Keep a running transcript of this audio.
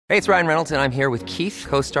Hey, it's Ryan Reynolds, and I'm here with Keith,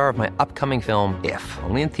 co-star of my upcoming film, If,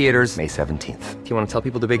 only in theaters May 17th. Do you want to tell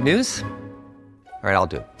people the big news? All right, I'll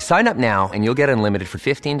do it. Sign up now and you'll get unlimited for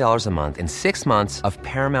 $15 a month and 6 months of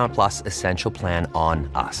Paramount Plus Essential Plan on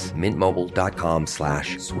us.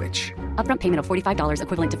 MintMobile.com/switch. Upfront payment of $45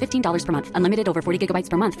 equivalent to $15 per month. Unlimited over 40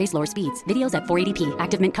 gigabytes per month. Face lower speeds. Videos at 480p.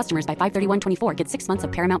 Active Mint customers by 531.24 get 6 months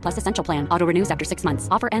of Paramount Plus Essential Plan. Auto renews after 6 months.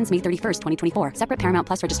 Offer ends May 31st, 2024. Separate Paramount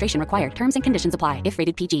Plus registration required. Terms and conditions apply if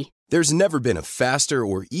rated PG. There's never been a faster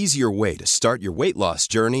or easier way to start your weight loss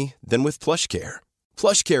journey than with PlushCare.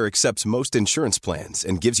 PlushCare accepts most insurance plans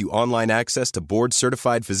and gives you online access to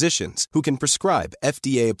board-certified physicians who can prescribe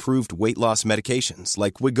FDA-approved weight loss medications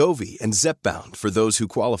like Wegovy and Zepbound for those who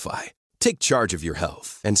qualify. Take charge of your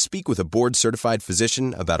health and speak with a board-certified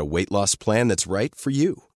physician about a weight loss plan that's right for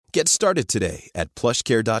you. Get started today at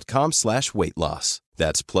plushcare.com/weight loss.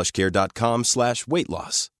 That's plushcare.com/weight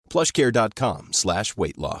loss.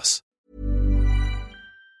 plushcare.com/weight loss.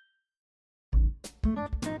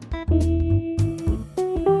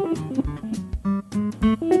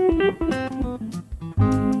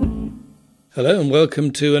 Hello and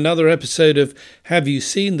welcome to another episode of Have You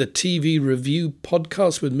Seen the TV Review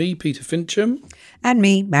podcast with me, Peter Fincham. And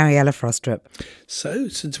me, Mariella Frostrup. So,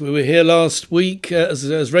 since we were here last week,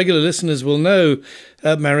 as regular listeners will know,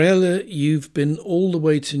 Mariella, you've been all the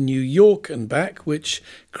way to New York and back, which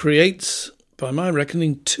creates, by my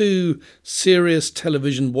reckoning, 2 serious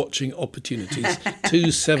television watching opportunities,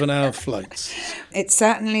 2 7-hour flights. It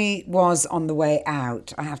certainly was on the way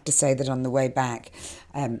out. I have to say that on the way back,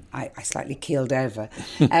 I slightly keeled over.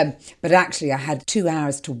 But actually, I had 2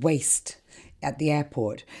 hours to waste at the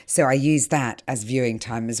airport. So I used that as viewing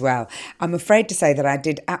time as well. I'm afraid to say that I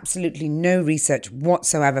did absolutely no research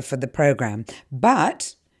whatsoever for the programme,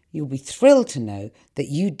 but you'll be thrilled to know that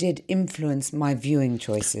you did influence my viewing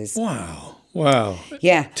choices. Wow.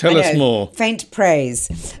 Yeah. Tell us more. Faint praise.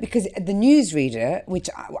 Because the newsreader, which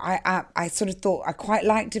I sort of thought I quite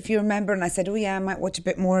liked, if you remember, and I said, oh yeah, I might watch a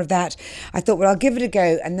bit more of that. I thought, well, I'll give it a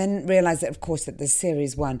go, and then realised that, of course, that there's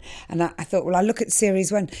Series 1. And I thought, well, I'll look at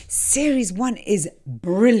Series 1. Series 1 is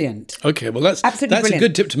brilliant. Okay, well, that's brilliant. A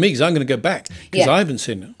good tip to me, because I'm going to go back, because I haven't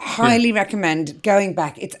seen it. Highly recommend going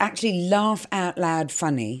back. It's actually laugh out loud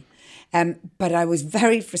funny. But I was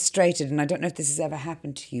very frustrated, and I don't know if this has ever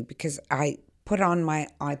happened to you, because I put on my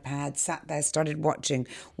iPad, sat there, started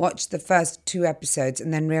watched the first 2 episodes,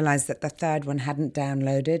 and then realised that the third one hadn't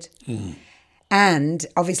downloaded. And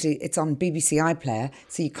obviously it's on BBC iPlayer,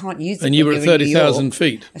 so you can't use it. And you were at 30,000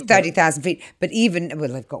 feet. 30,000 feet. But even, well,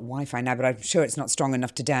 they've got Wi-Fi now, but I'm sure it's not strong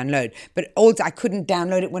enough to download. But also, I couldn't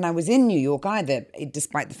download it when I was in New York either,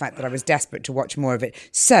 despite the fact that I was desperate to watch more of it.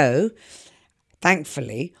 So,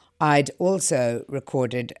 thankfully, I'd also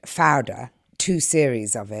recorded Fauda, 2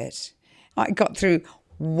 series of it. I got through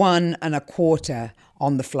 1 1/4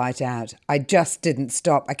 on the flight out. I just didn't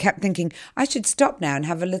stop. I kept thinking, I should stop now and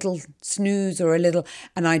have a little snooze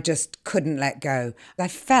and I just couldn't let go. I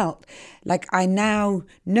felt like I now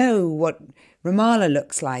know what Ramallah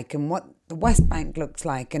looks like and what the West Bank looks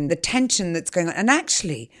like and the tension that's going on. And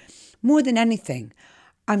actually, more than anything,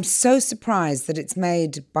 I'm so surprised that it's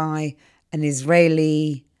made by an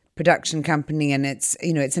Israeli production company, and it's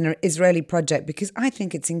an Israeli project, because I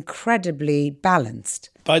think it's incredibly balanced.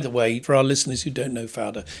 By the way, for our listeners who don't know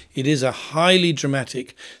Fauda, it is a highly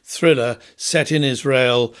dramatic thriller set in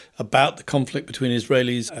Israel about the conflict between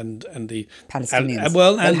Israelis and the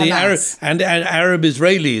Palestinians. And Arab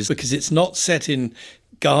Israelis, because it's not set in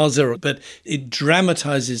Gaza, but it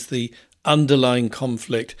dramatizes the underlying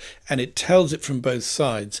conflict and it tells it from both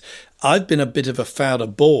sides. I've been a bit of a Fauda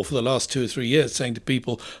bore for the last 2 or 3 years, saying to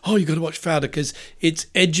people, oh, you've got to watch Fauda because it's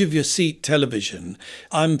edge-of-your-seat television.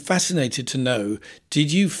 I'm fascinated to know,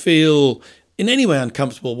 did you feel in any way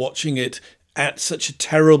uncomfortable watching it at such a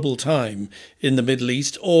terrible time in the Middle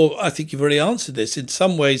East? Or, I think you've already answered this, in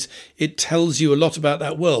some ways it tells you a lot about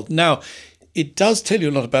that world. Now, it does tell you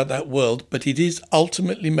a lot about that world, but it is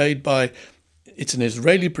ultimately made by... It's an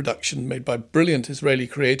Israeli production made by a brilliant Israeli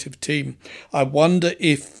creative team. I wonder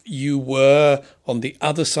if you were on the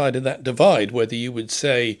other side of that divide, whether you would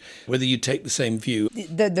say, whether you take the same view.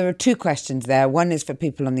 There are 2 questions there. One is for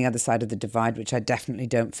people on the other side of the divide, which I definitely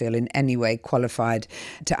don't feel in any way qualified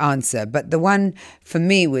to answer. But the one for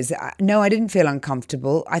me was, no, I didn't feel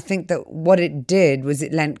uncomfortable. I think that what it did was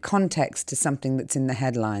it lent context to something that's in the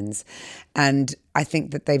headlines. And I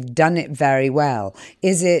think that they've done it very well.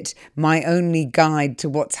 Is it my only guide to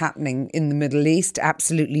what's happening in the Middle East?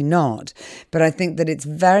 Absolutely not. But I think that it's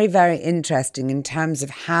very, very interesting in in terms of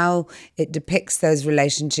how it depicts those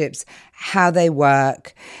relationships, how they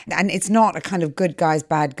work. And it's not a kind of good guys,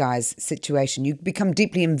 bad guys situation. You become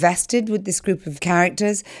deeply invested with this group of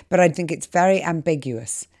characters, but I think it's very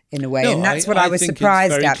ambiguous in a way. No, and that's what I was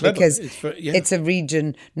surprised at, clever. because it's a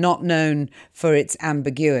region not known for its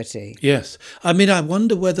ambiguity. Yes. I mean, I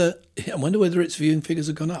wonder whether its viewing figures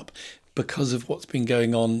have gone up because of what's been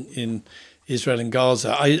going on in Israel and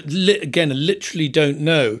Gaza. I literally don't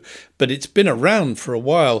know, but it's been around for a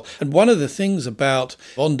while. And one of the things about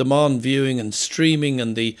on-demand viewing and streaming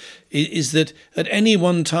is that at any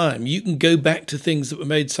one time you can go back to things that were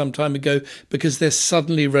made some time ago because they're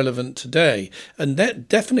suddenly relevant today. And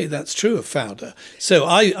that's true of Fauda. So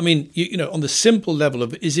I mean, on the simple level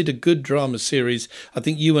of, is it a good drama series? I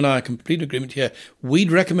think you and I are in complete agreement here.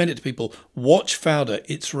 We'd recommend it to people. Watch Fauda.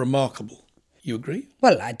 It's remarkable. You agree?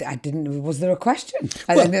 Well, I didn't. Was there a question?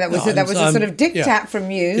 I think that was a sort of diktat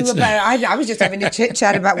from you. I was just having a chit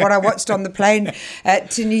chat about what I watched on the plane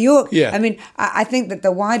to New York. Yeah. I mean, I think that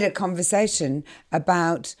the wider conversation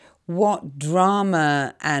about what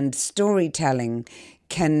drama and storytelling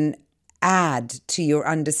can add to your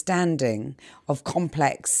understanding of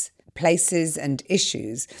complex places and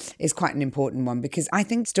issues is quite an important one, because I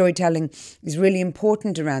think storytelling is really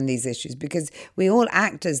important around these issues, because we all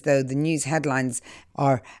act as though the news headlines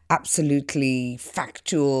are absolutely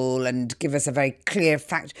factual and give us a very clear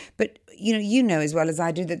fact. But you know as well as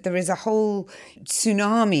I do that there is a whole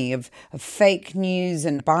tsunami of fake news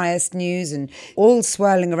and biased news and all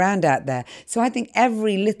swirling around out there. So I think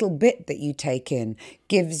every little bit that you take in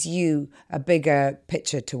gives you a bigger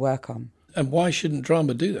picture to work on. And why shouldn't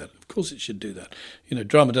drama do that? Of course it should do that.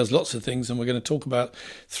 Drama does lots of things, and we're going to talk about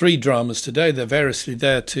 3 dramas today. They're variously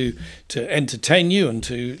there to entertain you and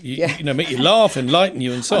to make you laugh, enlighten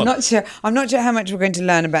you, and so on. I'm not sure how much we're going to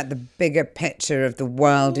learn about the bigger picture of the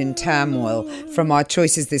world in turmoil from our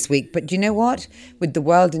choices this week. But you know what? With the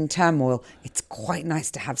world in turmoil, it's quite nice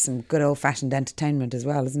to have some good old-fashioned entertainment as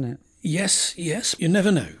well, isn't it? Yes. You never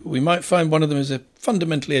know. We might find one of them is a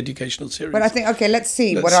fundamentally educational series. But I think, let's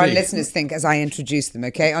see what our listeners think as I introduce them,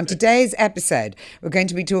 okay? On today's episode, we're going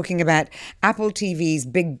to be talking about Apple TV's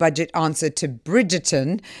big budget answer to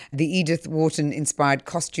Bridgerton, the Edith Wharton-inspired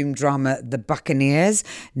costume drama The Buccaneers.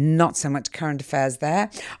 Not so much current affairs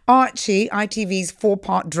there. Archie, ITV's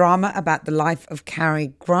 4-part drama about the life of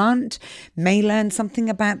Cary Grant. May learn something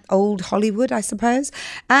about old Hollywood, I suppose.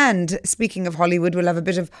 And speaking of Hollywood, we'll have a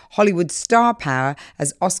bit of Hollywood star power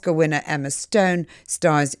as Oscar winner Emma Stone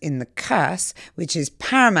stars in The Curse, which is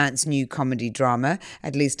Paramount's new comedy drama.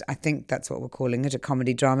 At least I think that's what we're calling it, a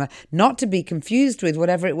comedy drama. Not to be confused with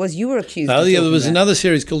whatever it was you were accused of. There was another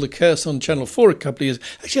series called The Curse on Channel 4 a couple of years.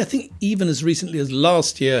 Actually, I think even as recently as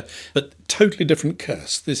last year, but totally different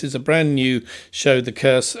Curse. This is a brand new show, The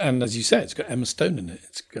Curse, and as you say, it's got Emma Stone in it.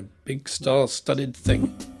 It's a big star-studded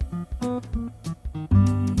thing.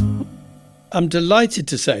 I'm delighted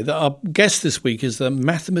to say that our guest this week is the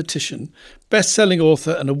mathematician, best-selling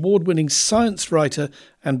author and award-winning science writer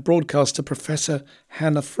and broadcaster Professor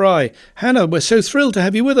Hannah Fry. Hannah, we're so thrilled to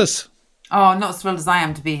have you with us. Oh, not as thrilled as I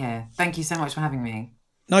am to be here. Thank you so much for having me.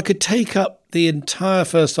 Now, I could take up the entire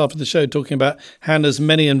first half of the show talking about Hannah's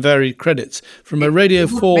many and varied credits from a Radio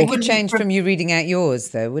 4... Make a change from you reading out yours,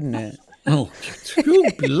 though, wouldn't it? Oh,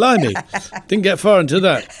 blimey. Didn't get far into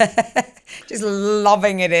that. Just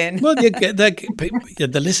loving it in. Well,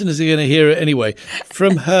 the listeners are going to hear it anyway.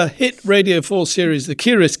 From her hit Radio 4 series, The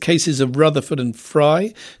Curious Cases of Rutherford and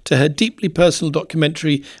Fry, to her deeply personal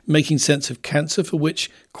documentary, Making Sense of Cancer, for which,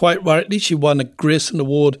 quite rightly, she won a Grierson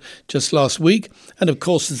Award just last week. And, of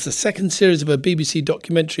course, there's the second series of her BBC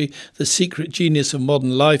documentary, The Secret Genius of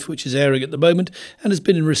Modern Life, which is airing at the moment and has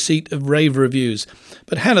been in receipt of rave reviews.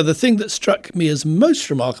 But, Hannah, the thing that struck me as most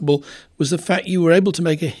remarkable was the fact you were able to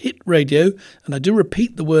make a hit radio, and I do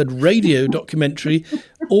repeat the word radio documentary,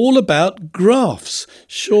 all about graphs.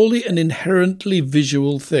 Surely an inherently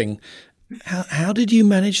visual thing. How did you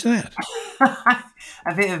manage that?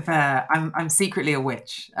 A bit of I'm secretly a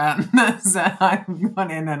witch, so I've gone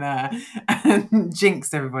in and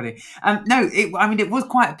jinxed everybody. It was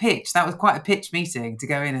quite a pitch. That was quite a pitch meeting to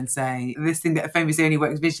go in and say, this thing that famously only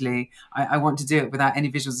works visually, I want to do it without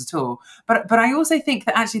any visuals at all. But I also think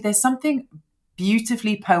that actually there's something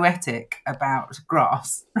beautifully poetic about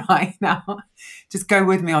graphs right now. Just go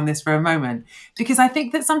with me on this for a moment, because I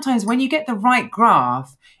think that sometimes when you get the right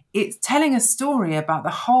graph, it's telling a story about the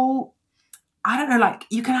whole I don't know, like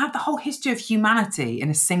you can have the whole history of humanity in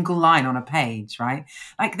a single line on a page, right?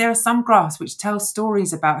 Like there are some graphs which tell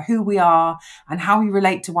stories about who we are and how we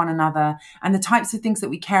relate to one another and the types of things that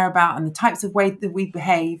we care about and the types of ways that we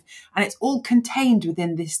behave. And it's all contained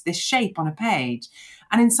within this shape on a page.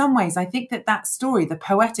 And in some ways, I think that story, the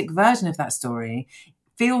poetic version of that story,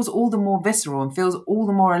 feels all the more visceral and feels all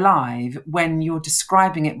the more alive when you're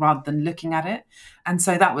describing it rather than looking at it. And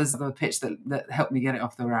so that was the pitch that helped me get it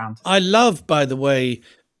off the ground. I love, by the way,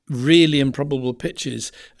 really improbable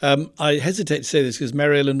pitches. I hesitate to say this because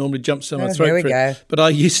Mary Ellen normally jumps down my throat for it. But I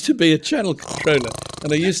used to be a channel controller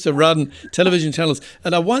and I used to run television channels.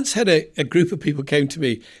 And I once had a group of people came to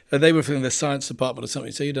me. They were from the science department or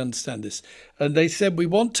something, so you'd understand this. And they said, we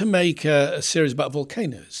want to make a series about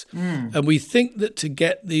volcanoes. And we think that to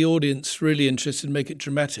get the audience really interested and make it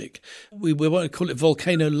dramatic, we want to call it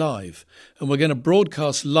Volcano Live. And we're going to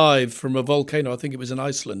broadcast live from a volcano, I think it was in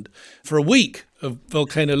Iceland, for a week of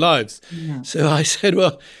volcano lives. Yeah. So I said,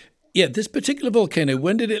 well, yeah, this particular volcano,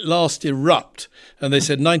 when did it last erupt? And they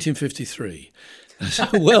said 1953. So,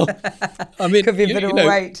 well, I mean, could be a bit of a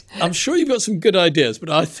wait. I'm sure you've got some good ideas,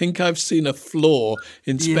 but I think I've seen a flaw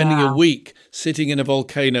in spending a week sitting in a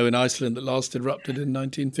volcano in Iceland that last erupted in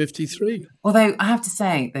 1953. Although I have to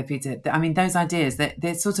say, though, Peter, I mean, those ideas,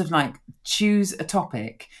 they're sort of like choose a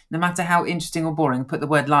topic, no matter how interesting or boring, put the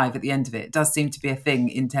word live at the end of it. It does seem to be a thing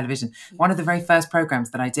in television. One of the very first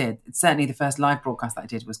programmes that I did, certainly the first live broadcast that I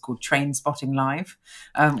did, was called Train Spotting Live,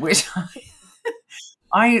 which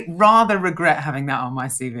I rather regret having that on my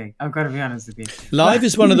CV. I've got to be honest with you. Live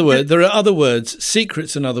is one of the words. There are other words.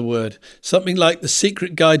 Secret's another word. Something like The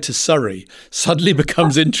Secret Guide to Surrey suddenly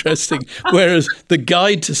becomes interesting, whereas The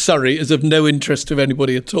Guide to Surrey is of no interest to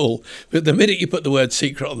anybody at all. But the minute you put the word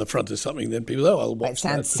secret on the front of something, then people, I'll watch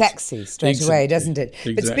that. It sounds sexy straight away, doesn't it?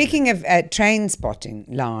 Exactly. But speaking of Train Spotting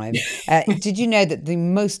Live, did you know that the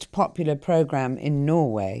most popular programme in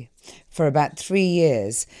Norway for about 3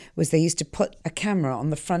 years was they used to put a camera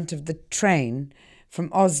on the front of the train from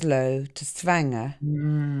Oslo to Stavanger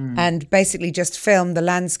and basically just film the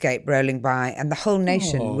landscape rolling by, and the whole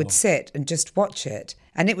nation would sit and just watch it.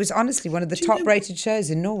 And it was honestly one of the top-rated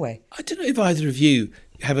shows in Norway. I don't know if either of you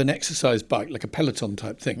have an exercise bike, like a Peloton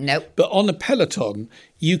type thing. Nope. But on a Peloton,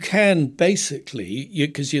 you can basically,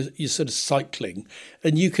 because you're sort of cycling,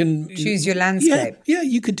 and you can choose your landscape. Yeah,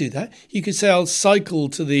 you could do that. You could say, I'll cycle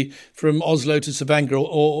from Oslo to Stavanger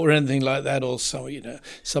or anything like that, or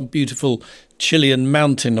some beautiful Chilean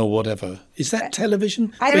mountain or whatever. Is that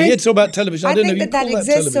television? We're here to talk about television. I don't know if you call that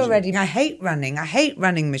exists television. Already. I hate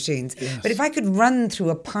running machines. Yes. But if I could run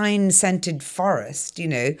through a pine-scented forest,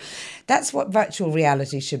 that's what virtual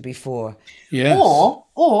reality should be for. Yes.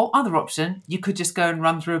 Or other option, you could just go and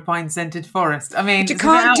run through a pine-scented forest. I mean, but you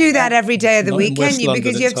can't do that every day of the week, can you?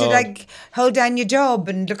 Because you have to hold down your job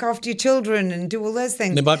and look after your children and do all those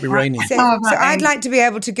things. It might be raining. So I'd like to be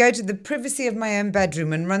able to go to the privacy of my own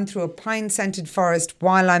bedroom and run through a pine-scented forest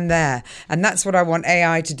while I'm there, and that's what I want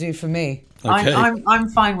AI to do for me. Okay. I'm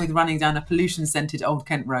fine with running down a pollution-scented Old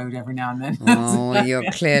Kent road every now and then. Oh,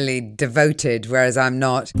 you're clearly devoted, whereas I'm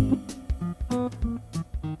not.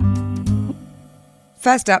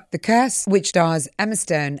 First up, The Curse, which stars Emma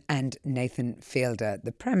Stone and Nathan Fielder.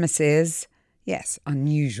 The premise is, yes,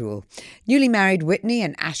 unusual. Newly married Whitney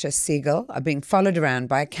and Asher Siegel are being followed around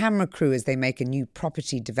by a camera crew as they make a new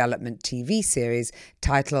property development TV series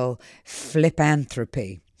titled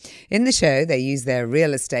Flipanthropy. In the show, they use their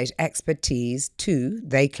real estate expertise to,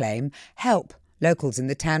 they claim, help locals in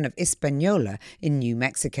the town of Hispaniola in New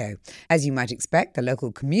Mexico. As you might expect, the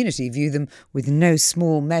local community view them with no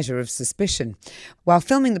small measure of suspicion. While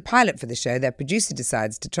filming the pilot for the show, their producer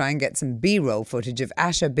decides to try and get some B-roll footage of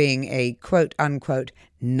Asher being a quote-unquote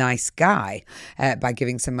nice guy by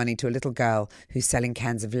giving some money to a little girl who's selling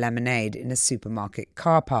cans of lemonade in a supermarket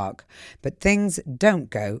car park. But things don't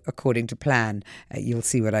go according to plan. You'll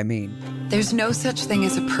see what I mean. There's no such thing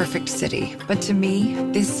as a perfect city, but to me,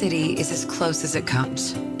 this city is as close as it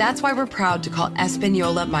comes. That's why we're proud to call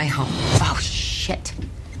Espanola my home. Oh, shit.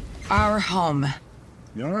 Our home.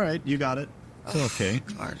 All right, you got it. It's okay.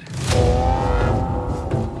 God.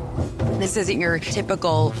 This isn't your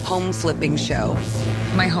typical home flipping show.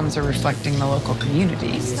 My homes are reflecting the local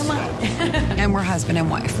communities. Come on. And we're husband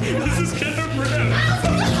and wife.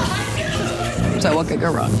 So what could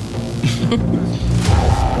go wrong?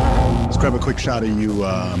 Let's grab a quick shot of you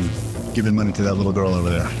giving money to that little girl over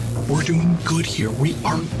there. We're doing good here. We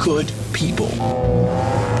are good people.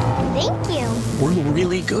 Thank you. We're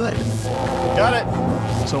really good. Got it.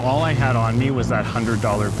 So all I had on me was that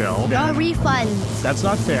 $100 bill. No refunds. That's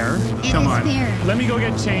not fair. It Come is on. fair. Let me go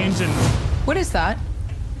get change and... What is that?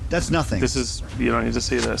 That's nothing. You don't need to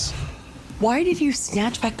see this. Why did you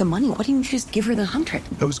snatch back the money? Why didn't you just give her the 100?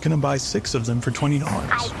 I was going to buy 6 of them for $20.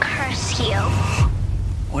 I curse you.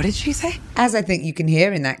 What did she say? As I think you can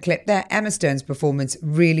hear in that clip there, Emma Stone's performance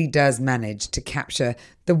really does manage to capture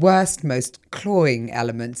the worst, most cloying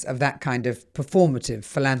elements of that kind of performative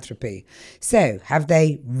philanthropy. So, have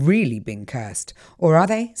they really been cursed? Or are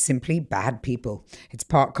they simply bad people? It's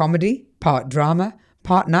part comedy, part drama,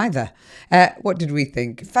 part neither. What did we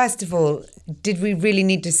think? First of all, did we really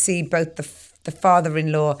need to see both the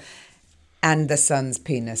father-in-law and the son's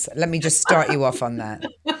penis? Let me just start you off on that.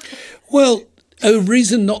 Well, a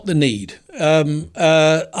reason, not the need. I'm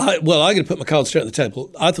going to put my cards straight on the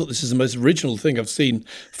table. I thought this is the most original thing I've seen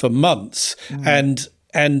for months,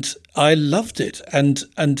 and I loved it, and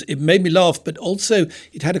it made me laugh. But also,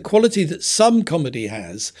 it had a quality that some comedy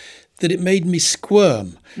has, that it made me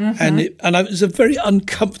squirm, and it was a very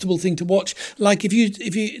uncomfortable thing to watch. Like if you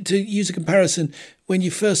to use a comparison, when you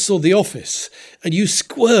first saw The Office, and you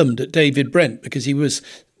squirmed at David Brent because he was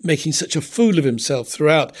making such a fool of himself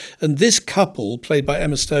throughout. And this couple, played by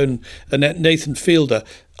Emma Stone and Nathan Fielder,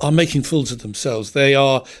 are making fools of themselves. They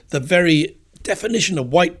are the very definition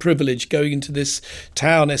of white privilege, going into this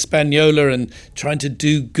town, Espanola, and trying to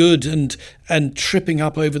do good and tripping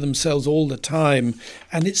up over themselves all the time.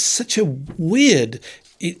 And it's such a weird...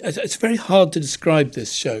 It's very hard to describe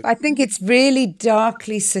this show. I think it's really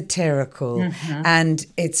darkly satirical and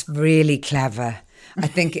it's really clever. I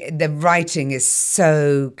think the writing is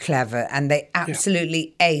so clever, and they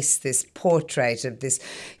absolutely ace this portrait of this,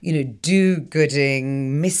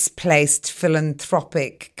 do-gooding, misplaced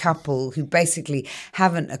philanthropic couple who basically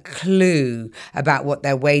haven't a clue about what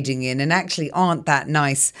they're wading in and actually aren't that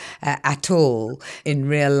nice at all in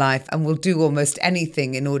real life, and will do almost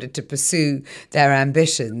anything in order to pursue their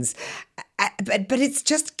ambitions. But it's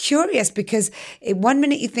just curious because 1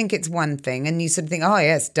 minute you think it's one thing and you sort of think, oh,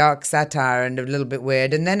 yes, dark satire and a little bit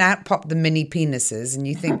weird. And then out pop the mini penises and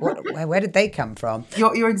you think, where did they come from?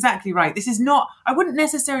 You're exactly right. This is not, I wouldn't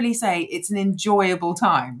necessarily say it's an enjoyable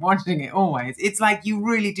time watching it always. It's like you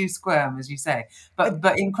really do squirm, as you say,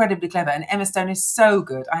 but incredibly clever. And Emma Stone is so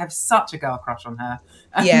good. I have such a girl crush on her.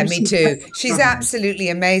 Yeah, me too. She's absolutely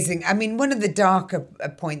amazing. I mean, one of the darker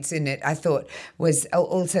points in it, I thought, was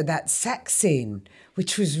also that sex scene,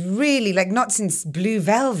 which was really, not since Blue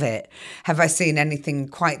Velvet have I seen anything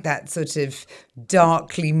quite that sort of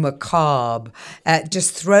darkly macabre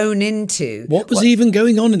just thrown into. What was even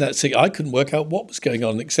going on in that scene? I couldn't work out what was going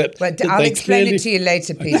on, except that I'll explain it to you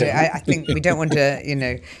later, Peter. I think we don't want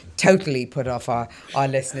to, totally put off our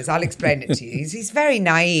listeners. I'll explain it to you. He's very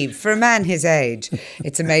naive. For a man his age,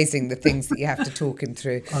 it's amazing the things that you have to talk him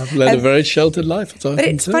through. I've led a very sheltered life. But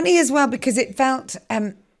it's funny as well because it felt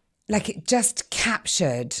like it just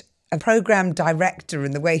captured a program director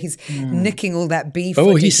and the way he's nicking all that beef.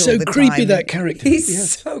 Oh, he's so creepy, time. That character.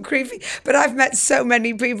 He's so creepy. But I've met so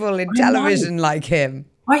many people in television like him.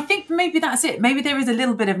 I think maybe that's it. Maybe there is a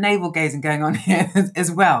little bit of navel gazing going on here as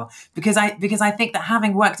well, because I think that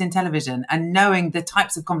having worked in television and knowing the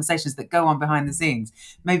types of conversations that go on behind the scenes,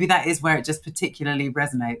 maybe that is where it just particularly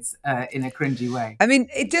resonates in a cringy way. I mean,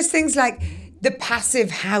 it just things like the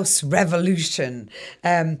passive house revolution,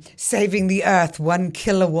 saving the earth 1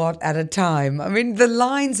 kilowatt at a time. I mean, the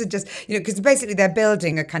lines are just, because basically they're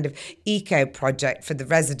building a kind of eco project for the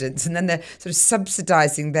residents, and then they're sort of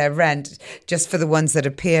subsidising their rent just for the ones that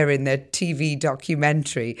appear in their TV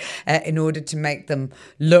documentary in order to make them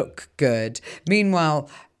look good. Meanwhile,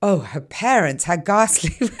 her parents, how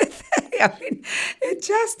ghastly were they? I mean, it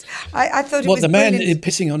just, I thought it was the man brilliant.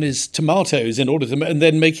 pissing on his tomatoes in order to, and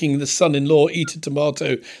then making the son-in-law eat a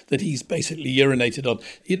tomato that he's basically urinated on.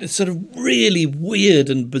 It's sort of really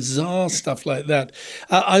weird and bizarre stuff like that.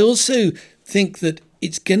 I also think that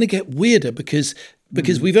it's going to get weirder because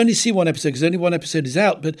we've only seen one episode, because only one episode is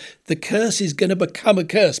out, but the curse is going to become a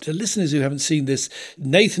curse. To listeners who haven't seen this,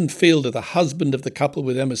 Nathan Fielder, the husband of the couple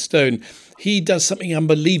with Emma Stone, he does something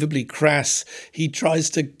unbelievably crass. He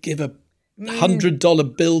tries to give a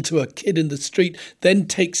 $100 bill to a kid in the street, then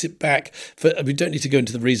takes it back. We don't need to go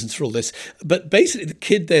into the reasons for all this, but basically the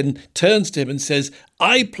kid then turns to him and says,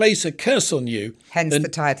 I place a curse on you. Hence the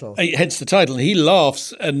title. And he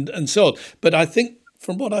laughs and so on. But I think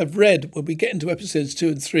from what I've read, when we get into episodes 2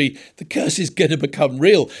 and 3, the curse is going to become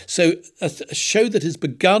real. So a show that has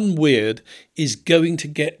begun weird is going to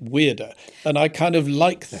get weirder. And I kind of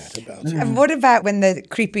like that about it. And what about when the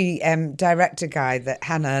creepy director guy that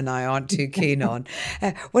Hannah and I aren't too keen on,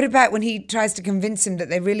 what about when he tries to convince him that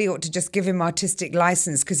they really ought to just give him artistic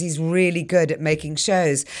license because he's really good at making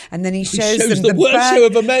shows, and then he shows them the worst show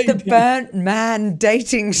ever made. The Burnt Man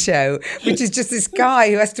dating show, which is just this guy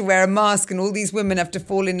who has to wear a mask and all these women have to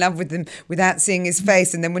fall in love with him without seeing his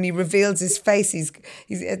face, and then when he reveals his face, he's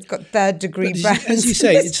got third-degree burns. As you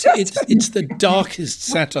say, it's the darkest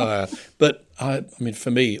satire, but I mean,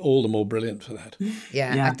 for me, all the more brilliant for that.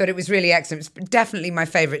 Yeah, I thought it was really excellent. It's definitely my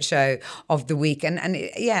favourite show of the week. And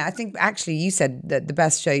I think actually you said that the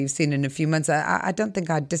best show you've seen in a few months. I don't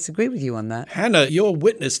think I'd disagree with you on that. Hannah, you're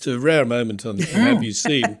witness to a rare moment on Have You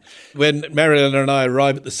Seen? When Marilyn and I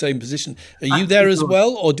arrive at the same position. Are you there as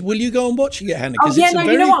well? Or will you go on watching it, Hannah? You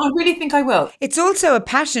know what? I really think I will. It's also a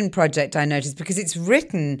passion project, I noticed, because it's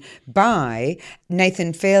written by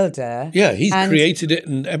Nathan Fielder. Yeah, he's created it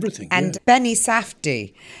and everything. And Benny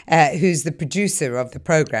Safdie, who's the producer of the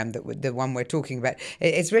programme, the one we're talking about.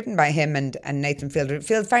 It's written by him and Nathan Fielder. It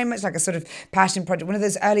feels very much like a sort of passion project, one of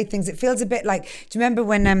those early things. It feels a bit like, do you remember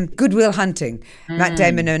when Good Will Hunting, Matt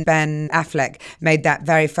Damon and Ben Affleck made that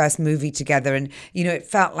very first movie together, and, you know, it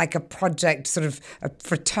felt like a project, sort of a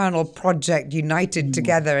fraternal project united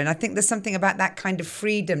together. And I think there's something about that kind of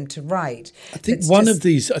freedom to write. I think of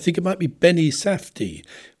these, I think it might be Benny Safdie,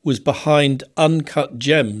 was behind Uncut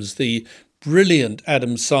Gems, the brilliant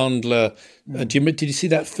Adam Sandler. Did you see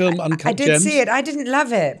that film, Uncut Gems? I did see it. I didn't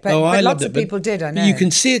love it, but lots of people did, I know. You can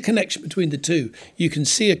see a connection between the two. You can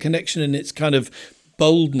see a connection in its kind of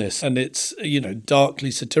boldness and its, darkly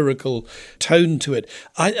satirical tone to it.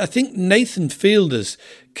 I think Nathan Fielder's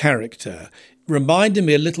character reminded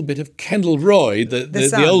me a little bit of Kendall Roy,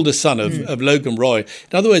 the older son of Logan Roy.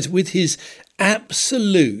 In other words, with his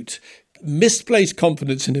absolute misplaced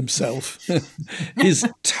confidence in himself, his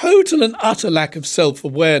total and utter lack of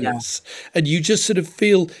self-awareness, and you just sort of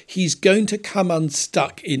feel he's going to come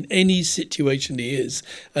unstuck in any situation he is,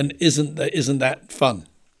 and isn't that fun?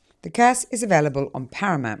 The Curse is available on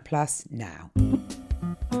Paramount Plus now.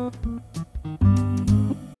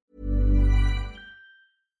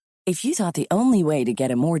 If you thought the only way to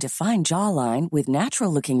get a more defined jawline with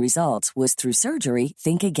natural-looking results was through surgery,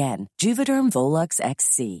 think again. Juvederm Volux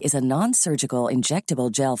XC is a non-surgical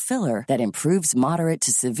injectable gel filler that improves moderate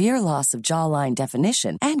to severe loss of jawline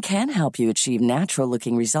definition and can help you achieve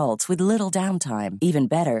natural-looking results with little downtime. Even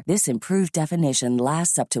better, this improved definition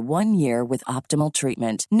lasts up to 1 year with optimal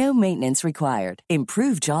treatment. No maintenance required.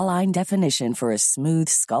 Improve jawline definition for a smooth,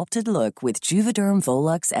 sculpted look with Juvederm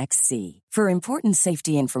Volux XC. For important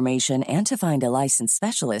safety information and to find a licensed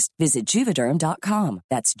specialist, visit Juvederm.com.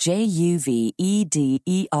 That's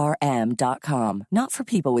JUVEDERM.com. Not for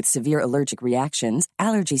people with severe allergic reactions,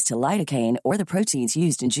 allergies to lidocaine, or the proteins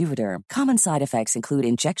used in Juvederm. Common side effects include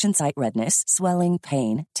injection site redness, swelling,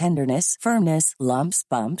 pain, tenderness, firmness, lumps,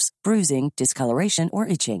 bumps, bruising, discoloration, or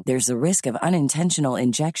itching. There's a risk of unintentional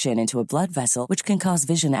injection into a blood vessel, which can cause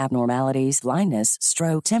vision abnormalities, blindness,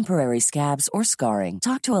 stroke, temporary scabs, or scarring.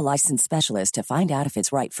 Talk to a licensed specialist to find out if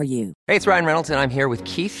it's right for you. Hey, it's Ryan Reynolds, and I'm here with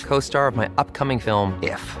Keith, co-star of my upcoming film,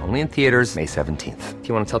 If, only in theaters May 17th. Do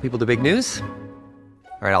you want to tell people the big news?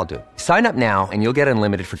 All right, I'll do it. Sign up now and you'll get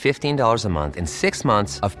unlimited for $15 a month and 6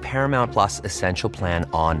 months of Paramount Plus Essential Plan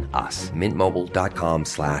on us.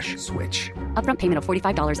 MintMobile.com/switch. Upfront payment of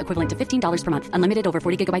 $45 equivalent to $15 per month. Unlimited over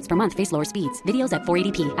 40 gigabytes per month. Face lower speeds. Videos at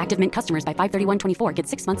 480p. Active Mint customers by 531.24 get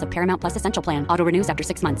 6 months of Paramount Plus Essential Plan. Auto renews after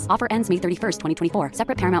 6 months. Offer ends May 31st, 2024.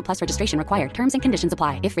 Separate Paramount Plus registration required. Terms and conditions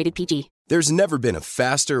apply if rated PG. There's never been a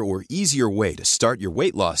faster or easier way to start your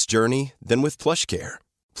weight loss journey than with PlushCare.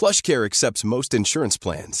 PlushCare accepts most insurance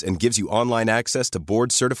plans and gives you online access to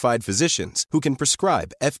board-certified physicians who can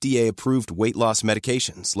prescribe FDA-approved weight loss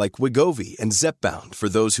medications like Wegovy and Zepbound for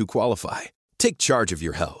those who qualify. Take charge of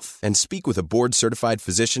your health and speak with a board-certified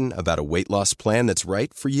physician about a weight loss plan that's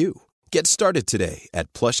right for you. Get started today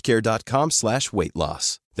at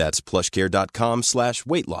plushcare.com/weightloss. That's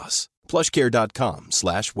plushcare.com/weightloss.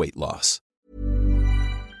 plushcare.com/weightloss.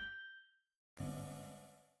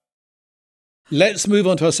 Let's move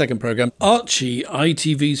on to our second programme. Archie,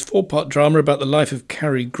 ITV's 4-part drama about the life of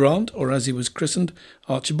Cary Grant, or as he was christened,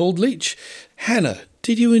 Archibald Leach. Hannah,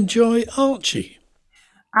 did you enjoy Archie?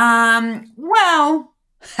 Well,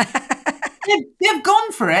 they've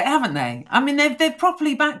gone for it, haven't they? I mean, they've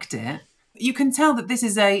properly backed it. You can tell that this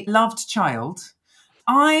is a loved child.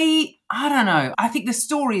 I don't know. I think the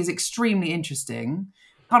story is extremely interesting,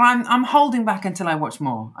 but I'm holding back until I watch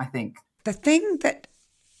more, I think. The thing that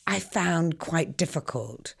I found quite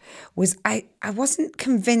difficult was I wasn't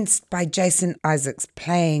convinced by Jason Isaacs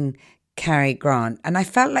playing Cary Grant. And I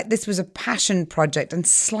felt like this was a passion project and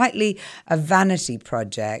slightly a vanity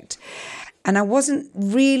project. And I wasn't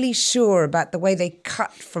really sure about the way they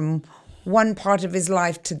cut from one part of his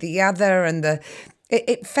life to the other. And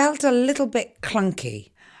it felt a little bit clunky.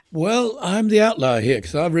 Well, I'm the outlier here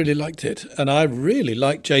because I really liked it. And I really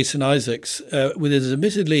liked Jason Isaacs with his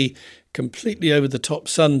admittedly completely over-the-top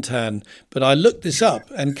suntan. But I looked this up,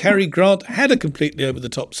 and Cary Grant had a completely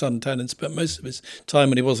over-the-top suntan and spent most of his time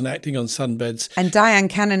when he wasn't acting on sunbeds. And Diane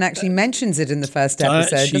Cannon actually mentions it in the first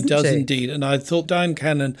episode, She does indeed. And I thought Diane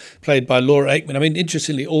Cannon, played by Laura Aikman, I mean,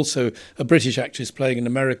 interestingly, also a British actress playing an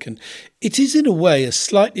American. It is, in a way, a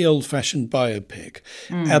slightly old-fashioned biopic.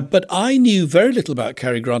 But I knew very little about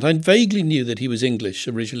Cary Grant. I vaguely knew that he was English,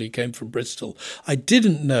 originally came from Bristol. I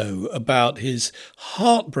didn't know about his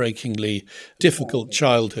heartbreakingly difficult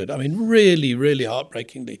childhood. I mean, really, really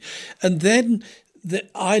heartbreakingly. And then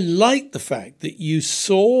I liked the fact that you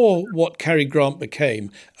saw what Cary Grant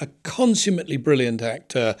became, a consummately brilliant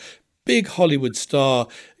actor, big Hollywood star,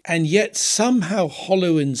 and yet somehow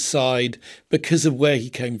hollow inside because of where he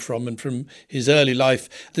came from and from his early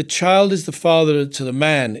life. The child is the father to the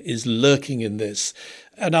man is lurking in this.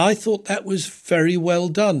 And I thought that was very well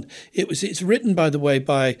done. It's written, by the way,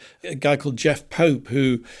 by a guy called Jeff Pope,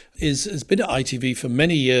 who has been at ITV for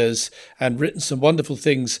many years and written some wonderful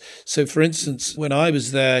things. So, for instance, when I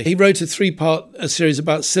was there, he wrote a 3-part series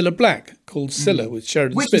about Cilla Black called Cilla with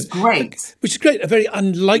Sheridan Smith. Which is great. Which is great, a very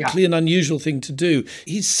unlikely and unusual thing to do.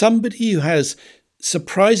 He's somebody who has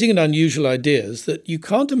surprising and unusual ideas that you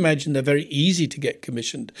can't imagine they're very easy to get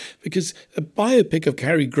commissioned, because a biopic of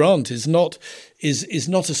Cary Grant is not a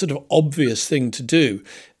sort of obvious thing to do.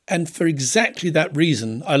 And for exactly that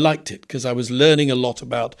reason, I liked it, because I was learning a lot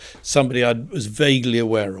about somebody I was vaguely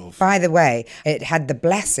aware of. By the way, it had the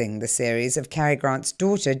blessing, the series, of Cary Grant's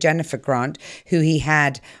daughter, Jennifer Grant, who he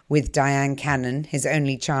had with Diane Cannon, his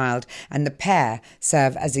only child, and the pair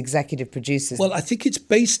serve as executive producers. Well, I think it's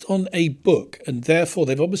based on a book, and therefore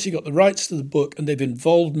they've obviously got the rights to the book, and they've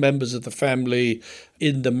involved members of the family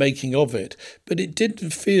in the making of it. But it didn't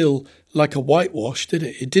feel like a whitewash, did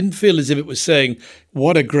it? It didn't feel as if it was saying,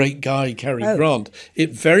 what a great guy, Cary Grant. It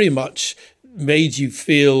very much made you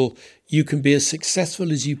feel you can be as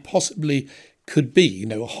successful as you possibly could be. You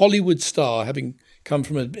know, a Hollywood star, having come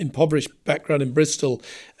from an impoverished background in Bristol,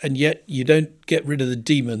 and yet you don't get rid of the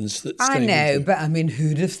demons that stay with you. I know, but I mean,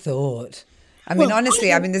 who'd have thought? I mean,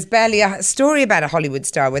 honestly, I mean, there's barely a story about a Hollywood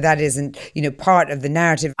star where that isn't, part of the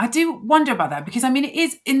narrative. I do wonder about that, because, I mean, it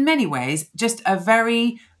is in many ways just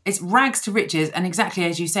it's rags to riches. And exactly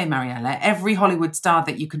as you say, Mariella, every Hollywood star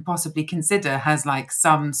that you could possibly consider has like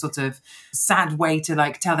some sort of sad way to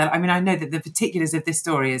like tell that. I mean, I know that the particulars of this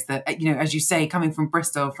story is that, as you say, coming from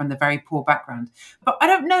Bristol, from the very poor background. But I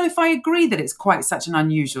don't know if I agree that it's quite such an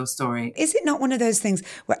unusual story. Is it not one of those things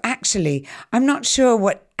where actually I'm not sure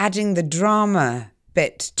what adding the drama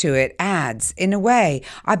bit to it adds? In a way,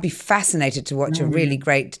 I'd be fascinated to watch a really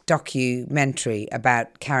great documentary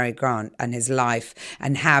about Cary Grant and his life,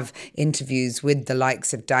 and have interviews with the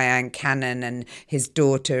likes of Diane Cannon and his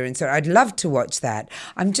daughter. And so I'd love to watch that.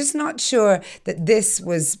 I'm just not sure that this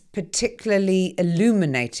was particularly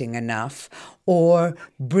illuminating enough or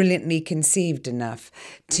brilliantly conceived enough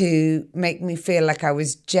to make me feel like I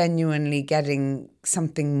was genuinely getting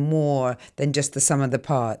something more than just the sum of the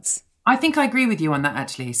parts. I think I agree with you on that,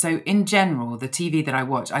 actually. So in general, the TV that I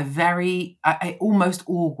watch, I almost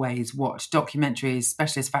always watch documentaries,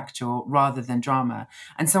 specialist factual, rather than drama.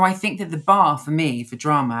 And so I think that the bar for me for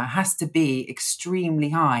drama has to be extremely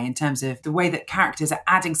high in terms of the way that characters are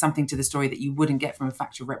adding something to the story that you wouldn't get from a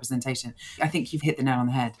factual representation. I think you've hit the nail on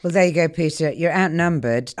the head. Well, there you go, Peter. You're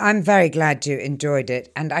outnumbered. I'm very glad you enjoyed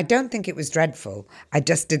it. And I don't think it was dreadful. I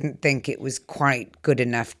just didn't think it was quite good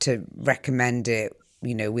enough to recommend it,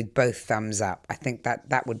 with both thumbs up. I think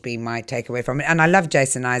that would be my takeaway from it. And I love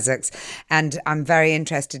Jason Isaacs, and I'm very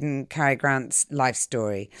interested in Cary Grant's life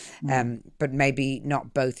story, but maybe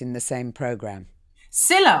not both in the same programme.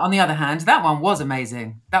 Cilla, on the other hand, that one was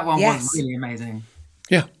amazing. That one was really amazing.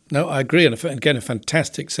 Yeah, no, I agree. And again, a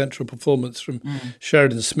fantastic central performance from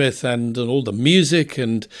Sheridan Smith, and all the music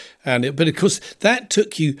but of course that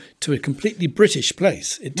took you to a completely British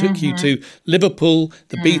place. It took you to Liverpool,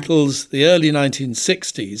 the Beatles, the early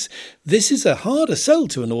 1960s. This is a harder sell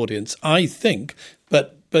to an audience, I think,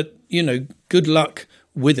 but good luck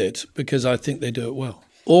with it, because I think they do it well.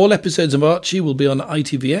 All episodes of Archie will be on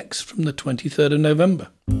ITVX from the 23rd of November.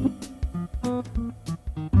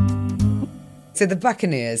 So The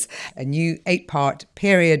Buccaneers, a new 8-part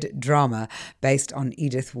period drama based on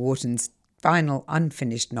Edith Wharton's final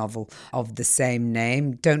unfinished novel of the same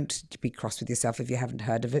name. Don't be cross with yourself if you haven't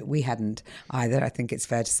heard of it. We hadn't either, I think it's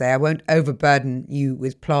fair to say. I won't overburden you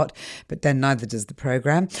with plot, but then neither does the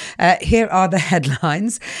programme. Here are the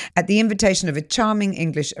headlines. At the invitation of a charming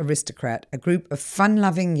English aristocrat, a group of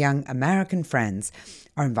fun-loving young American friends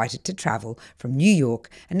are invited to travel from New York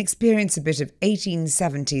and experience a bit of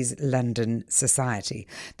 1870s London society.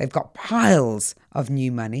 They've got piles of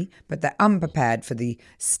new money, but they're unprepared for the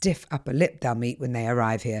stiff upper lip they'll meet when they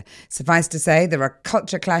arrive here. Suffice to say, there are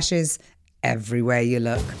culture clashes everywhere you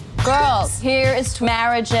look. Girls, here is to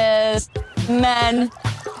marriages, men,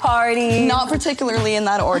 parties. Not particularly in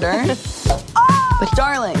that order. Oh! But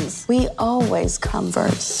darlings, we always come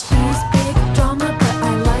first.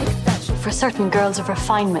 For certain girls of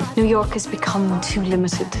refinement, New York has become too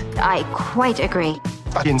limited. I quite agree.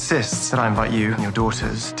 He insists that I invite you and your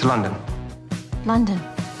daughters to London. London.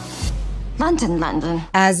 London.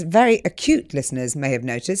 As very acute listeners may have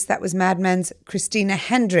noticed, that was Mad Men's Christina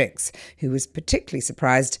Hendricks, who was particularly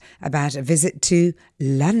surprised about a visit to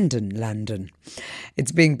London.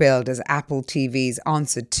 It's being billed as Apple TV's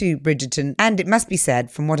answer to Bridgerton, and it must be said,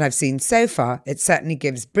 from what I've seen so far, it certainly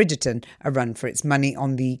gives Bridgerton a run for its money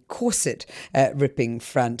on the corset ripping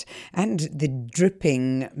front, and the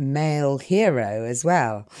dripping male hero as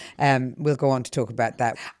well. We'll go on to talk about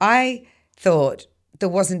that. I thought there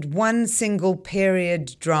wasn't one single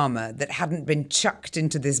period drama that hadn't been chucked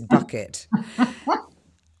into this bucket.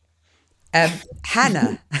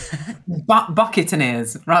 Hannah.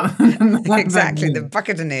 Buccaneers, rather than... Exactly, the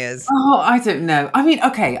Buccaneers. Oh, I don't know. I mean,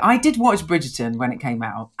 okay, I did watch Bridgerton when it came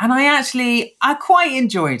out, and I quite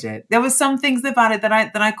enjoyed it. There were some things about it that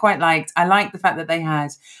I quite liked. I liked the fact that they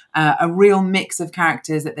had a real mix of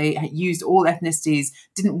characters, that they had used all ethnicities,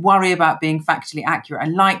 didn't worry about being factually accurate. I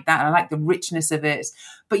liked that. I liked the richness of it.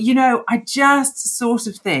 But, I just sort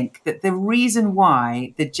of think that the reason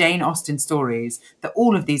why the Jane Austen stories that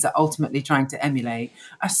all of these are ultimately trying to emulate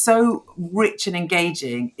are so rich and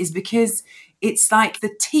engaging is because it's like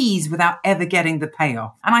the tease without ever getting the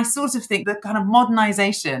payoff. And I sort of think the kind of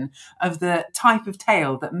modernization of the type of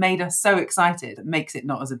tale that made us so excited makes it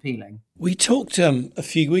not as appealing. We talked a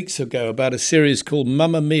few weeks ago about a series called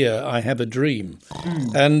Mamma Mia, I Have a Dream.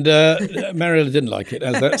 And Mariella didn't like it.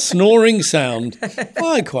 It has that snoring sound.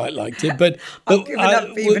 I quite liked it. But I've given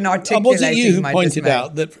up even articulating was it you who pointed dismay.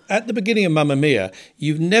 out that at the beginning of Mamma Mia,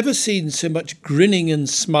 you've never seen so much grinning and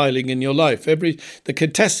smiling in your life. The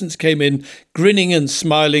contestants came in grinning and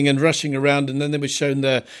smiling and rushing around, and then they were shown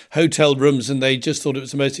their hotel rooms, and they just thought it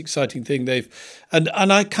was the most exciting thing And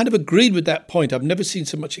I kind of agreed with that point. I've never seen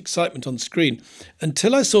so much excitement on screen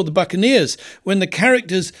until I saw The Buccaneers, when the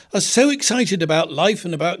characters are so excited about life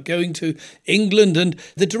and about going to England, and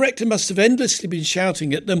the director must have endlessly been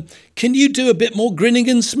shouting at them, "Can you do a bit more grinning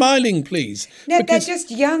and smiling, please?" No, Because they're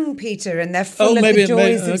just young, Peter, and they're full of the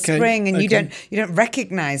joys of spring, and you don't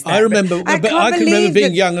recognise that. I remember, I can remember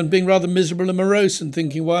being young and being rather miserable and morose and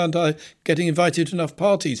thinking, why aren't I getting invited to enough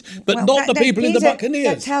parties? But not the people in the Buccaneers.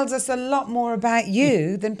 That tells us a lot more about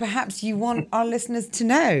you than perhaps you want our listeners to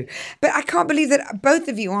know. But I can't believe that both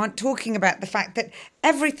of you aren't talking about the fact that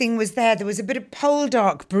everything was there. There was a bit of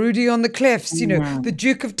Poldark brooding on the cliffs, the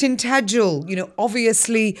Duke of Tintagel,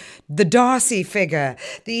 obviously the Darcy figure,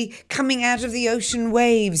 the coming out of the ocean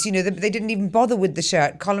waves, they didn't even bother with the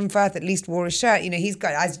shirt. Colin Firth at least wore a shirt, he's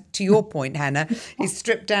got, as to your point, Hannah, he's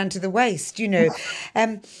stripped down to the waist,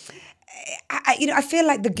 I feel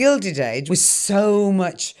like the Gilded Age was so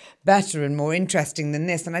much better and more interesting than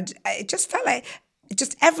this. And it just felt like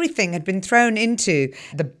everything had been thrown into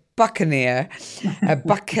the Buccaneer,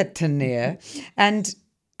 and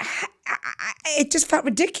it just felt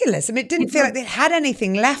ridiculous. I mean, it didn't feel like they had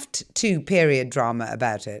anything left to period drama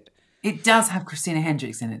about it. It does have Christina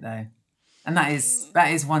Hendricks in it, though. And that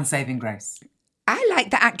is one saving grace. I like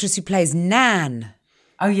the actress who plays Nan.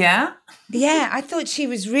 Oh, yeah? Yeah, I thought she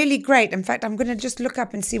was really great. In fact, I'm going to just look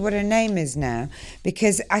up and see what her name is now,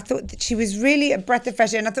 because I thought that she was really a breath of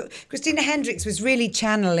fresh air. And I thought Christina Hendricks was really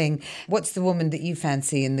channeling, what's the woman that you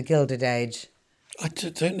fancy in the Gilded Age? I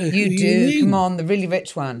don't know who you do. Come on, the really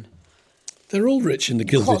rich one. They're all rich in the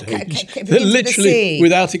Gilded Age. They're literally,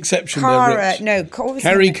 without exception, they're rich.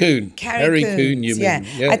 Carrie Coon. Carrie Coon, you mean. Yeah.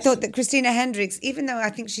 Yes. I thought that Christina Hendricks, even though I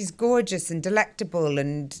think she's gorgeous and delectable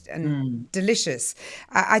and delicious,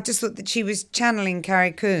 I just thought that she was channeling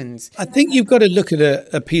Carrie Coon's. I think you've got to look at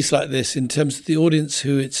a piece like this in terms of the audience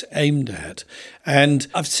who it's aimed at. And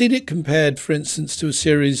I've seen it compared, for instance, to a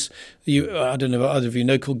series I don't know if either of you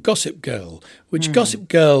know, called Gossip Girl, which Gossip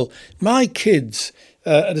Girl, my kids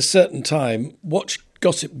at a certain time, watch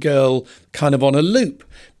Gossip Girl kind of on a loop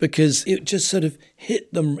because it just sort of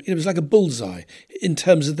hit them. It was like a bullseye in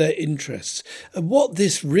terms of their interests. And what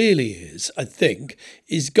this really is, I think,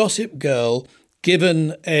 is Gossip Girl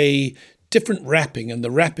given a different wrapping, and the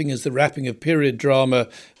wrapping is the wrapping of period drama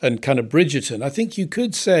and kind of Bridgerton. I think you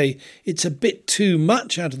could say it's a bit too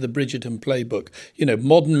much out of the Bridgerton playbook. You know,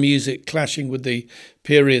 modern music clashing with the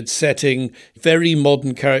period setting, very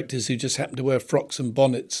modern characters who just happen to wear frocks and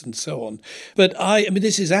bonnets and so on. But I mean,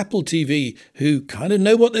 this is Apple TV, who kind of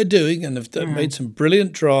know what they're doing and have made some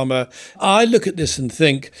brilliant drama. I look at this and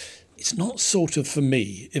think, it's not sort of for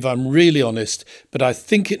me, if I'm really honest, but I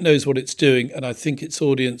think it knows what it's doing and I think its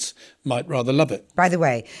audience might rather love it. By the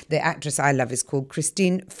way, the actress I love is called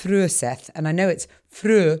Christine Frueseth, and I know it's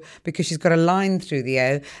Frue because she's got a line through the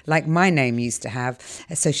O, like my name used to have.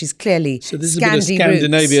 So she's clearly So there's a bit of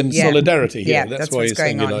Scandinavian solidarity here. Yeah, that's why what's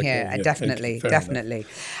going on like here. it. Yeah, definitely.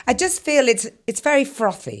 Enough. I just feel it's very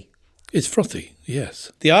frothy. It's frothy,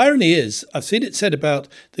 yes. The irony is, I've seen it said about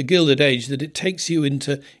The Gilded Age that it takes you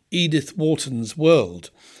into Edith Wharton's world.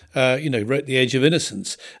 Wrote The Age of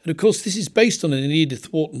Innocence. And of course, this is based on an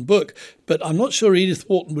Edith Wharton book, but I'm not sure Edith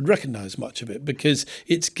Wharton would recognise much of it because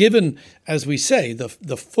it's given, as we say, the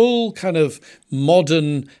full kind of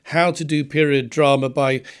modern how to do period drama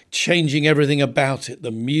by changing everything about it,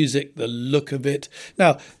 the music, the look of it.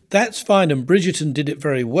 Now, that's fine, and Bridgerton did it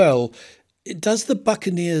very well. Does the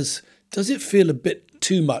Buccaneers... Does it feel a bit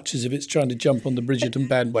too much as if it's trying to jump on the Bridgerton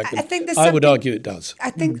bandwagon? I would argue it does. I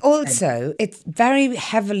think also it very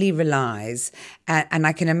heavily relies, and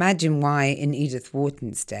I can imagine why in Edith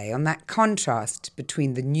Wharton's day, on that contrast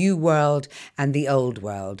between the new world and the old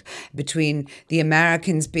world, between the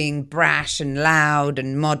Americans being brash and loud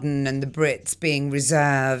and modern and the Brits being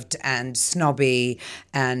reserved and snobby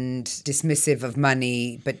and dismissive of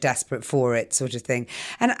money but desperate for it sort of thing.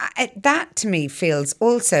 And that to me feels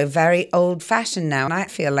also very old-fashioned now. And I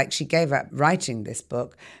feel like she gave up writing this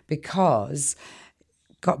book because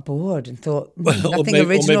got bored and thought nothing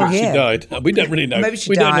original or maybe here. She died. We don't really know. Maybe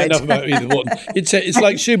she we died. Don't know enough about Edith Wharton. It's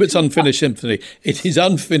like Schubert's Unfinished Symphony. It is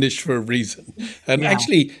unfinished for a reason. And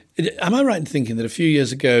actually, am I right in thinking that a few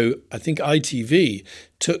years ago, I think ITV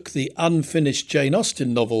took the unfinished Jane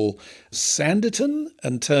Austen novel Sanditon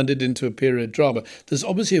and turned it into a period drama? There's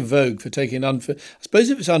obviously a vogue for taking unfinished. I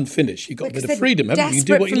suppose if it's unfinished, you've got a bit of freedom, haven't you? You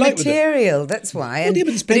can do what you like with it. Material, that's why. Well, yeah,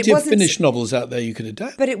 but there's plenty of finished novels out there you could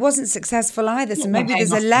adapt. But it wasn't successful either, so maybe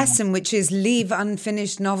there's a lesson which is leave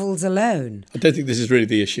unfinished novels alone. I don't think this is really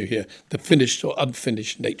the issue here, the finished or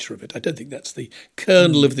unfinished nature of it. I don't think that's the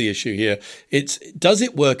kernel of the issue here. It's, does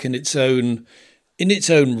it work in its own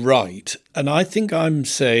right? And I think I'm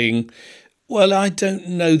saying, well, I don't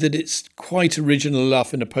know that it's quite original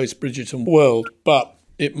enough in a post-Bridgerton world, but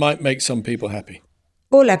it might make some people happy.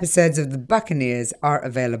 All episodes of The Buccaneers are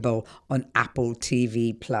available on Apple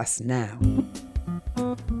TV Plus now.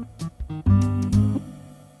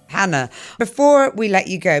 Hannah, before we let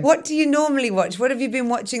you go, what do you normally watch? What have you been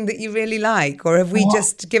watching that you really like? Or have we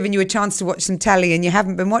just given you a chance to watch some telly and you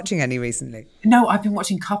haven't been watching any recently? No, I've been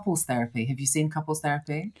watching Couples Therapy. Have you seen Couples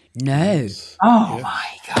Therapy? No. Oh, my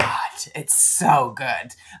God. It's so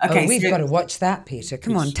good. Okay, we've got to watch that, Peter.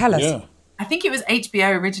 Come on, tell us. Yeah. I think it was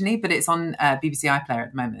HBO originally, but it's on BBC iPlayer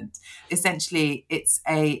at the moment. Essentially, it's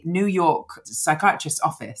a New York psychiatrist's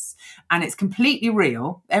office, and it's completely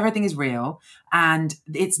real. Everything is real, and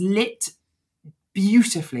it's lit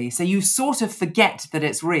beautifully. So you sort of forget that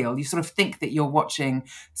it's real. You sort of think that you're watching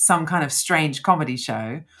some kind of strange comedy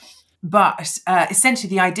show. But essentially,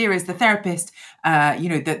 the idea is the therapist,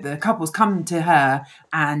 the couples come to her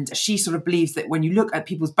and she sort of believes that when you look at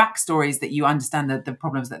people's backstories that you understand the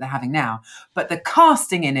problems that they're having now. But the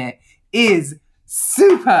casting in it is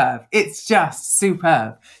superb. It's just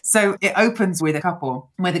superb. So it opens with a couple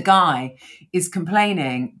where the guy is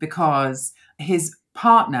complaining because his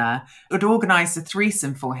partner had organised a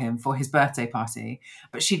threesome for him for his birthday party,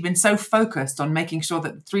 but she'd been so focused on making sure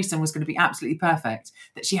that the threesome was going to be absolutely perfect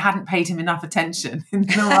that she hadn't paid him enough attention in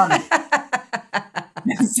the run.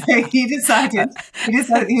 So he decided he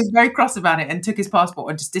was very cross about it and took his passport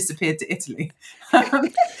and just disappeared to Italy.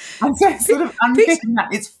 And so sort of unpicking that,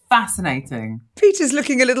 it's fascinating. Peter's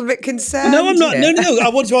looking a little bit concerned. No, I'm not. No. I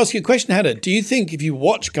want to ask you a question, Hannah. Do you think if you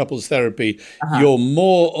watch couples therapy, you're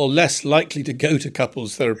more or less likely to go to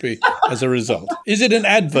couples therapy as a result? Is it an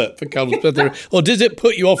advert for couples therapy, or does it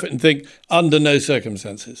put you off it and think, under no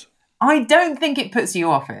circumstances? I don't think it puts you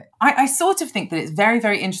off it. I sort of think that it's very,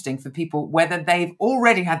 very interesting for people whether they've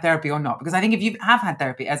already had therapy or not. Because I think if you have had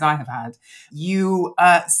therapy, as I have had, you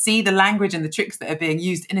see the language and the tricks that are being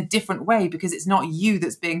used in a different way because it's not you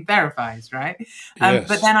that's being therapized, right? Yes.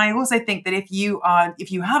 But then I also think that if you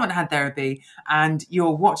haven't had therapy and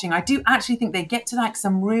you're watching, I do actually think they get to like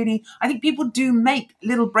some really, I think people do make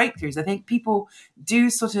little breakthroughs. I think people do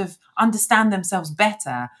sort of understand themselves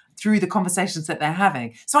better through the conversations that they're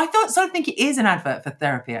having. So I sort of think it is an advert for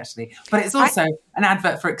therapy, actually, but it's also an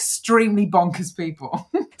advert for extremely bonkers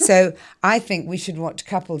people. So I think we should watch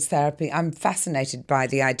couples therapy. I'm fascinated by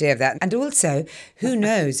the idea of that. And also, who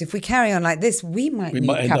knows, if we carry on like this, we might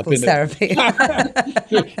need couples therapy.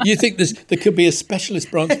 You think there could be a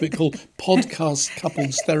specialist branch of it called podcast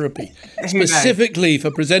couples therapy, specifically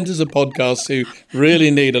for presenters of podcasts who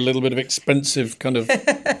really need a little bit of expensive kind of,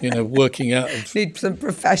 working out of. Need some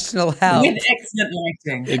professional help. With excellent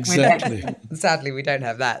lighting. Exactly. Sadly, we don't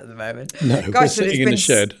have that at the moment. No, we're sitting in the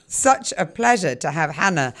shed. Such a pleasure to have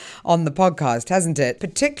Hannah on the podcast, hasn't it?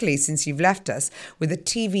 Particularly since you've left us with a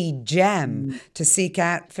TV gem to seek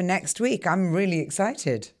out for next week. I'm really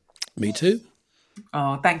excited. Me too.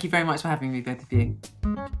 Oh, thank you very much for having me, both of you.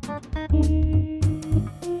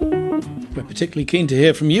 We're particularly keen to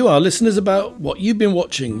hear from you, our listeners, about what you've been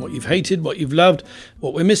watching, what you've hated, what you've loved,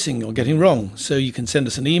 what we're missing or getting wrong. So you can send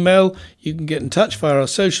us an email, you can get in touch via our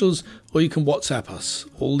socials, or you can WhatsApp us.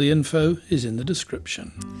 All the info is in the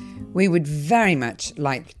description. We would very much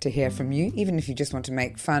like to hear from you, even if you just want to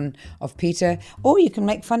make fun of Peter, or you can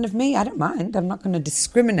make fun of me. I don't mind. I'm not going to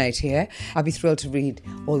discriminate here. I'll be thrilled to read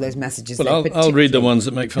all those messages. Well, I'll read the ones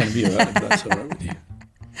that make fun of you, if that's all right with you.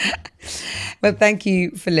 Well, thank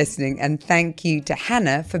you for listening, and thank you to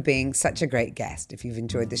Hannah for being such a great guest. If you've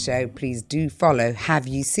enjoyed the show, please do follow Have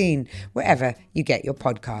You Seen wherever you get your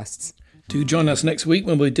podcasts. Do join us next week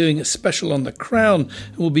when we're doing a special on The Crown,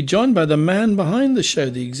 and we'll be joined by the man behind the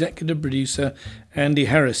show, the executive producer, Andy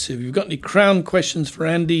Harris. If you've got any Crown questions for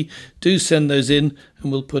Andy, do send those in,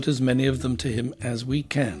 and we'll put as many of them to him as we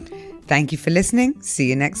can. Thank you for listening. See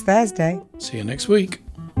you next Thursday. See you next week.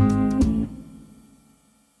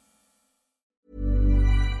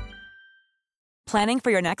 Planning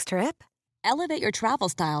for your next trip? Elevate your travel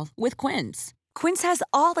style with Quince. Quince has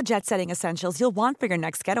all the jet-setting essentials you'll want for your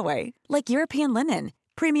next getaway, like European linen,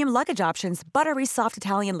 premium luggage options, buttery soft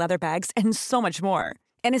Italian leather bags, and so much more.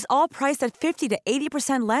 And is all priced at 50 to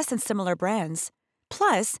 80% less than similar brands.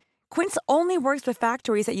 Plus, Quince only works with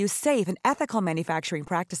factories that use safe and ethical manufacturing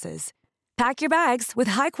practices. Pack your bags with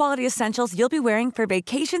high-quality essentials you'll be wearing for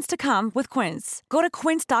vacations to come with Quince. Go to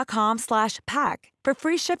quince.com/pack for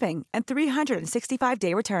free shipping and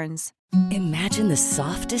 365-day returns. Imagine the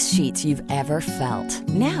softest sheets you've ever felt.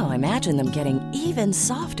 Now imagine them getting even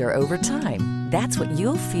softer over time. That's what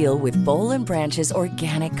you'll feel with Boll & Branch's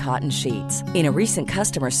organic cotton sheets. In a recent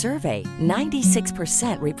customer survey,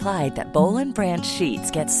 96% replied that Boll & Branch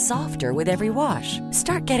sheets get softer with every wash.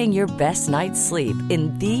 Start getting your best night's sleep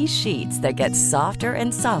in these sheets that get softer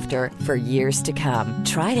and softer for years to come.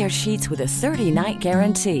 Try their sheets with a 30-night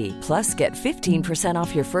guarantee. Plus, get 15%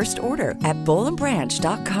 off your first order at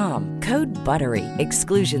bollandbranch.com. Code BUTTERY.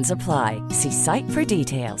 Exclusions apply. See site for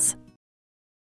details.